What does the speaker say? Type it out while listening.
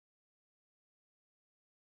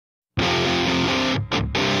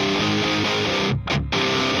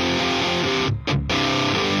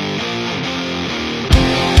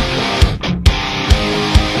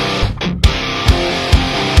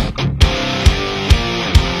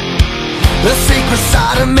The secret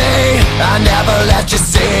side of me I never let you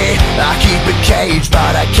see. I keep it caged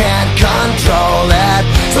but I can't control it.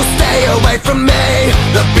 So stay away from me,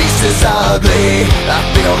 the beast is ugly. I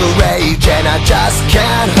feel the rage and I just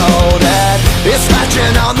can't hold it. It's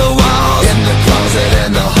scratching on the walls, in the closet,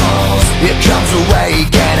 in the halls. It comes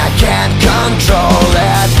awake and I can't control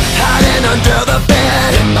it. Hiding under the bed,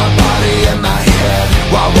 in my body, in my head.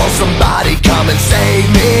 Why won't somebody come and save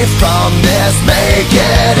me from this? Make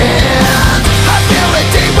it end. I feel it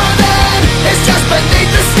deep within, it's just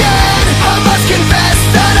beneath the skin. I must confess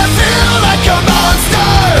that I feel like a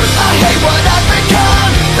monster. I hate what I've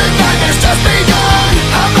become, the nightmare's just begun.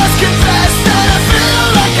 I must confess that I feel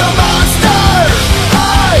like a monster.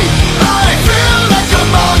 I feel like a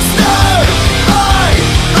monster.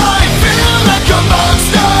 I feel like a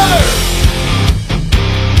monster.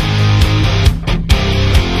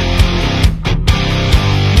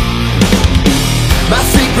 My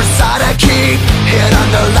secret side I keep hid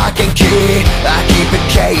under lock and key. I keep it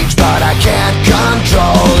caged but I can't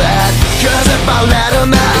control it. Cause if I let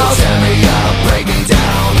him out, he'll tear me up, break me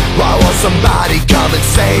down. Why won't somebody come and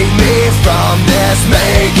save me from this?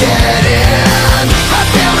 Make it end. I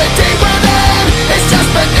feel it deep within, it's just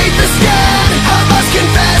beneath the skin. I must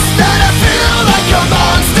confess that I feel like a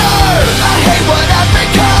monster. I hate what I've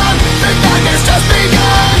become, the nightmare's just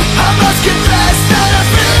begun. I must confess that I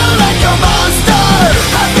feel like a monster.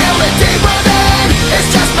 I feel it deep within, it's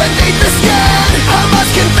just beneath the skin. I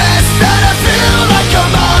must confess that I feel like a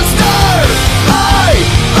monster.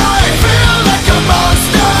 I feel like a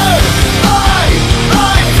monster.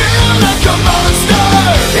 I feel like a monster.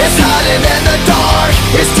 It's hiding in the dark,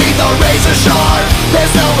 its teeth are razor sharp.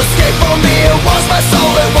 There's no escape for me, it wants my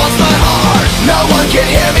soul, it wants my heart. No one can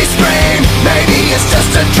hear me scream, maybe it's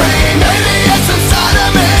just a dream.